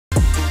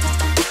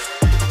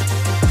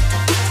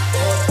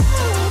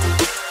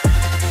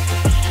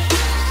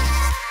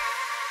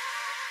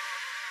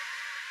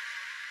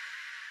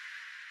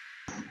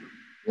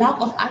Lack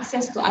of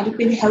access to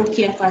adequate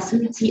healthcare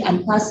facility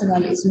and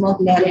personnel is more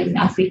glaring in the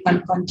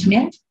African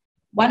continent.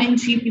 1 in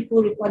 3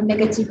 people report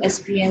negative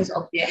experience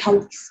of their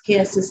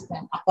healthcare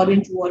system,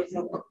 according to World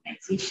Health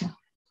Organization.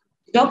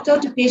 The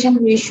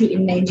doctor-to-patient ratio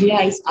in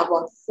Nigeria is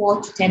about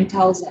 4 to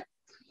 10,000.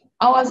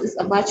 Ours is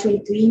a virtual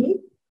clinic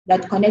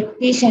that connects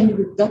patients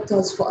with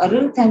doctors for a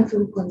real-time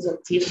phone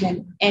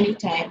consultation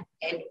anytime,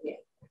 anywhere.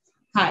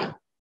 Hi,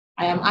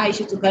 I am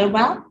Aisha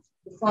Tugarba,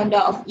 the founder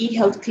of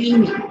eHealth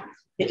Clinic.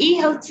 The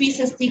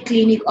eHealth360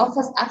 clinic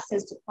offers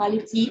access to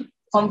quality,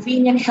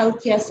 convenient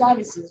healthcare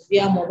services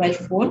via mobile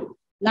phone,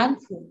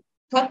 land phone,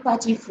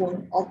 third-party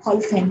phone, or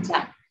call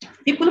center.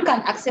 People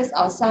can access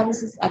our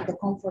services at the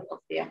comfort of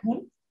their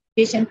home.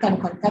 Patients can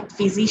contact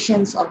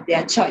physicians of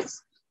their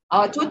choice.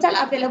 Our total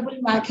available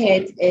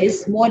market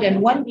is more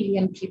than 1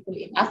 billion people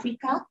in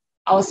Africa.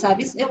 Our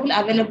serviceable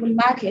available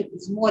market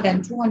is more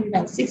than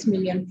 206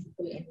 million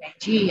people in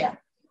Nigeria.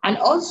 And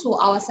also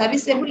our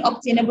serviceable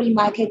obtainable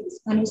market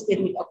is Kano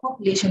State with a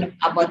population of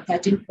about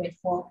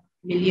 13.4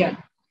 million.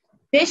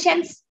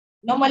 Patients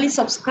normally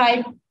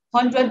subscribe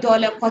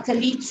 $100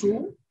 quarterly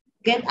to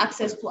get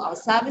access to our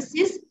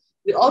services.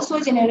 We also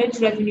generate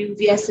revenue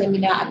via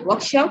seminar and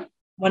workshop,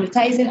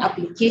 monetizing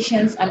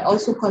applications, and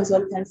also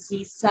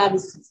consultancy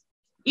services.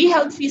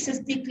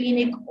 eHealth360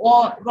 Clinic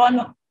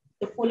run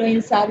the following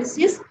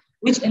services,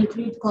 which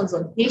include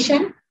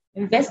consultation,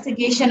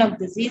 investigation of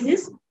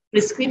diseases,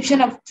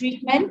 prescription of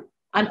treatment,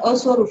 and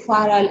also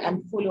referral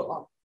and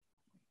follow-up.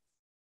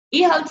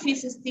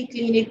 eHealth360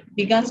 Clinic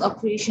began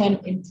operation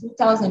in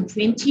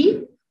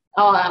 2020.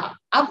 Our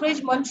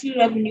average monthly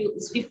revenue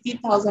is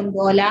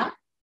 $50,000,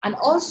 and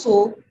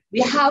also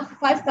we have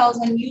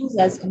 5,000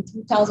 users in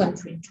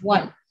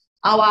 2021.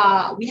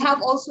 We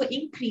have also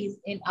increased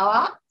in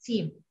our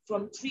team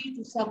from 3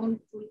 to 7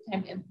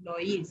 full-time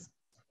employees.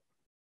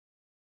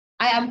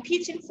 I am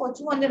pitching for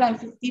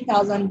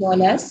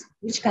 $250,000,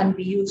 which can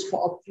be used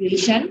for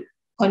operation,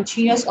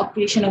 continuous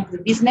operation of the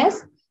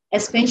business,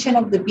 expansion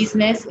of the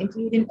business,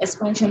 including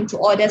expansion to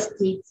other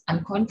states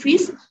and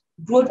countries,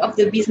 growth of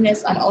the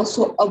business, and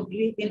also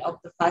upgrading of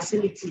the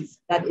facilities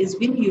that is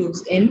being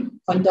used in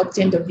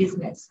conducting the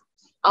business.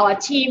 Our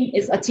team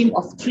is a team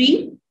of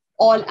 3,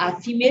 all are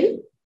female,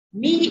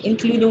 me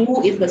including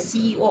who is the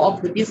CEO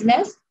of the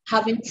business,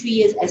 having 3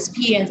 years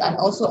experience and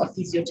also a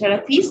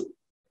physiotherapist.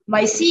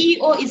 My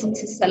CEO is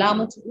Mrs.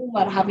 Salamatu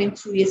Umar, having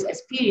 2 years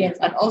experience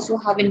and also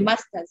having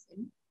masters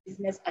in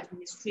business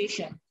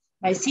administration.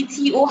 My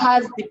CTO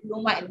has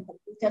diploma in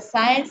computer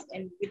science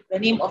and with the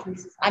name of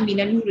Mrs.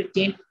 Amina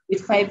Nuruddin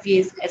with 5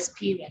 years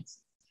experience.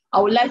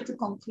 I would like to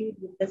conclude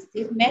with the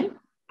statement.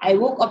 I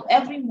woke up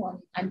every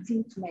morning and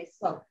think to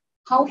myself,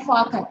 how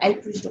far can I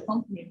push the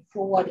company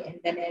forward in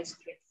the next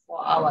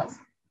 24 hours?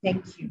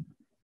 Thank you.